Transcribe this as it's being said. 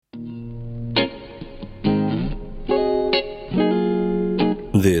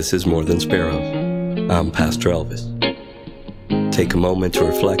This is More Than Sparrows. I'm Pastor Elvis. Take a moment to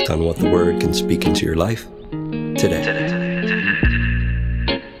reflect on what the Word can speak into your life today.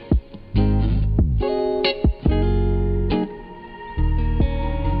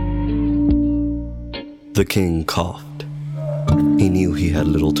 The king coughed. He knew he had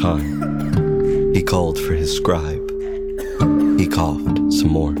little time. He called for his scribe. He coughed some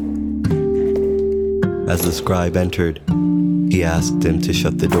more. As the scribe entered, he asked him to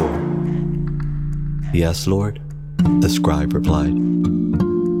shut the door. "Yes, Lord," the scribe replied.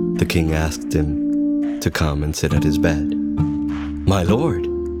 The king asked him to come and sit at his bed. "My Lord,"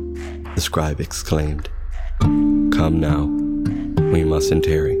 the scribe exclaimed, "come now, we mustn't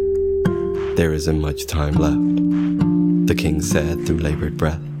tarry. There isn't much time left," the king said through labored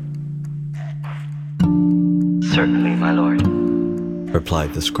breath. "Certainly, my lord,"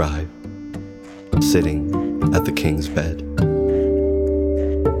 replied the scribe, sitting at the king's bed.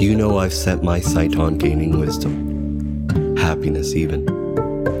 "You know I've set my sight on gaining wisdom, happiness even."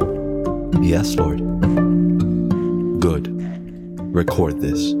 "Yes, Lord." "Good. Record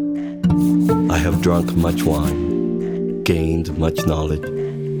this. I have drunk much wine, gained much knowledge,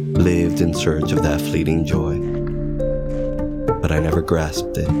 lived in search of that fleeting joy, but I never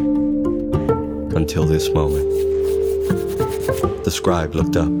grasped it until this moment." The scribe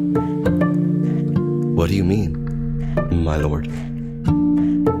looked up. "What do you mean, my lord?"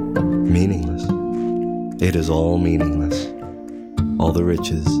 "Meaningless. It is all meaningless. All the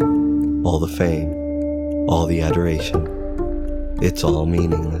riches, all the fame, all the adoration. It's all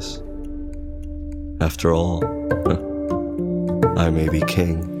meaningless. After all, I may be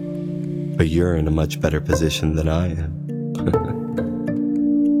king, but you're in a much better position than I am."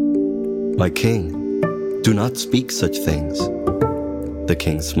 "My king, do not speak such things." The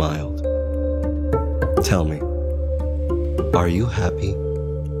king smiled. "Tell me, are you happy?"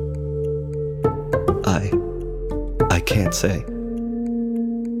 I can't say."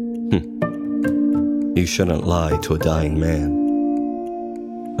 You shouldn't lie to a dying man.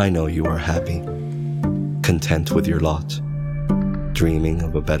 I know you are happy, content with your lot, dreaming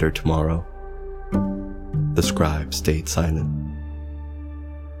of a better tomorrow." The scribe stayed silent.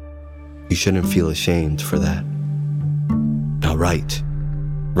 "You shouldn't feel ashamed for that. Now write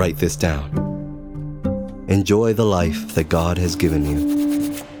this down. Enjoy the life that God has given you,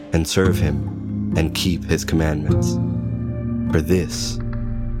 and serve Him and keep His commandments. For this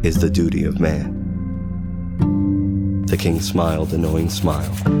is the duty of man." The king smiled a knowing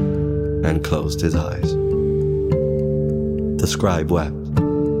smile and closed his eyes. The scribe wept,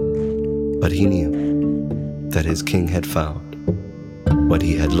 but he knew that his king had found what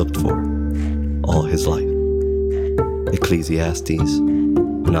he had looked for all his life. Ecclesiastes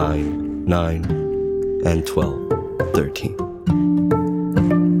 9:9 and 12:13.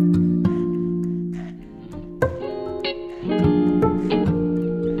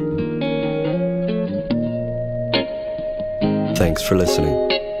 Thanks for listening.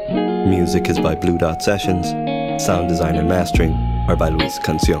 Music is by Blue Dot Sessions. Sound design and mastering are by Luis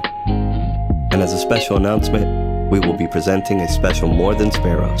Cancion. And as a special announcement, we will be presenting a special More Than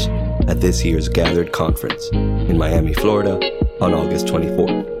Sparrows at this year's Gathered Conference in Miami, Florida on August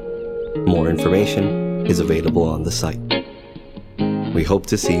 24th. More information is available on the site. We hope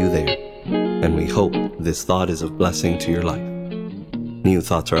to see you there, and we hope this thought is of blessing to your life. New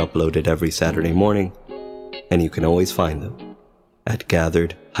thoughts are uploaded every Saturday morning, and you can always find them at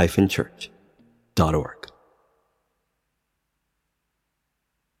gathered-church.org.